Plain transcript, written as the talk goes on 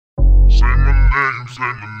name,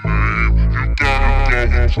 say my name. You got her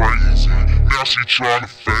going crazy. Now she tryna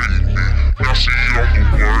fade me. Now she on the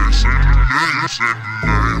way. Say my name, say my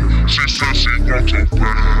name. She said she want your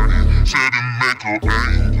baby. Said it make her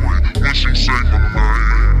angry when she say my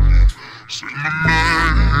name. Say my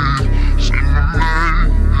name, say my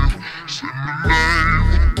name, say my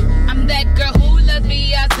name. I'm that girl who loves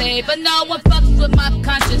Beyonce, but no one fucks with my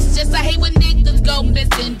conscience. Just I hate when niggas go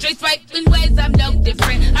missing. Drinks right in ways I'm no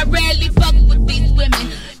different. I rarely fuck with these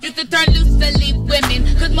women. Used to turn loose to leave women,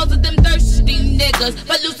 cause most of them thirsty niggas,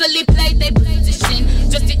 but loosely play their position.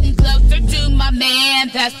 Just getting closer to my man,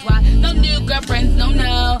 that's why. No new girlfriends, no.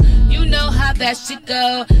 You know how that shit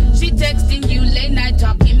go. She texting you late night,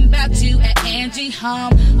 talking about you at Angie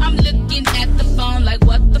home. I'm looking at the phone like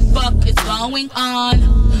what the fuck is going on.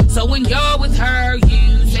 So when you're with her,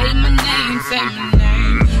 you say my name, say my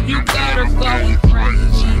name. You got her going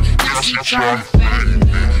crazy. Now she tryna fade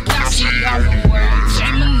me. Now she on the word.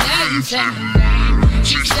 Say my name, say my name.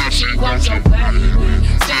 She said she wants your baby.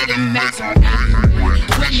 Said it makes her angry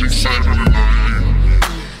when you say my name.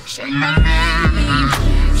 Say my name,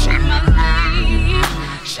 say my name,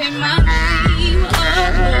 say my name, oh.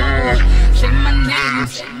 Say my name,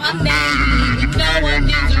 say my name. You know one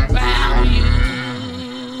is around you.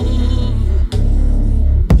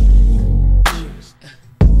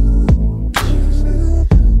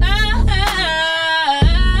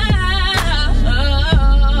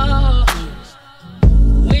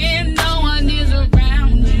 When no one is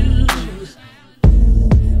around you.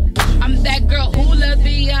 I'm that girl who loves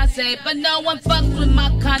Beyonce, but no one fucks with my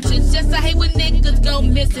conscience. Just I hate when niggas go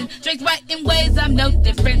missing. Drinks right in ways I'm no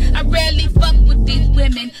different. I rarely fuck with these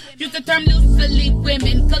women. Use the term loosely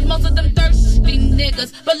women, cause most of them thirsty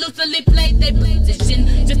niggas, but loosely play their position.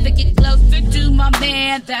 Just to get closer to my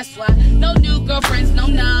man, that's why. No new girlfriends, no.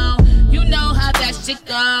 You know how that shit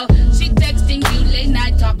go. She texting you late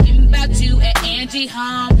night, talking about you at Angie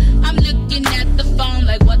home. I'm looking at the phone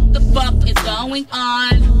like what the fuck is going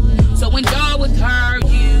on. So when you're with her,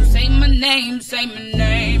 you say my name, say my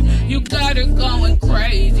name. You got her going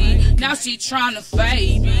crazy. Now she tryna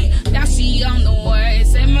fade me. Now she on the way.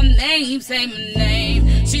 Say my name, say my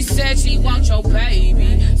name. She said she wants your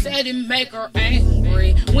baby. Said it make her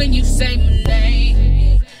angry when you say my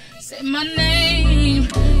name. Say my name,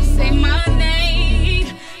 say my name,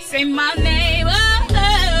 say my name, oh.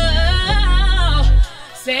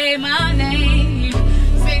 Say my name,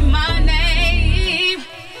 say my name,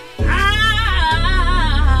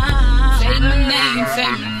 say my name, say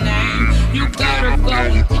my name. You got her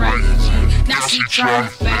going crazy. Now she tryna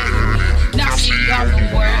fade me. Now she on the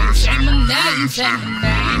word. Say my name, say my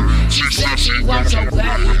name. She said she wants your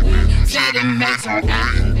baby. Said it makes her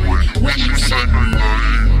angry when you say my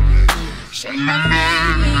name. Say my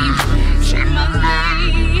name, say my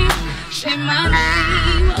name, say my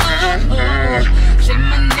name, oh. Say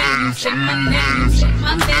my name, say my name, say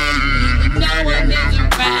my name. No one is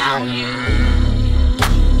around you.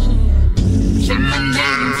 Say my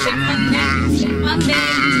name, say my name, say my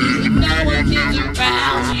name. No one is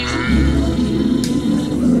around you.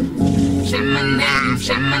 Say my name,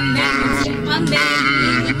 say my name, say my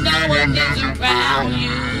name. No one is around you.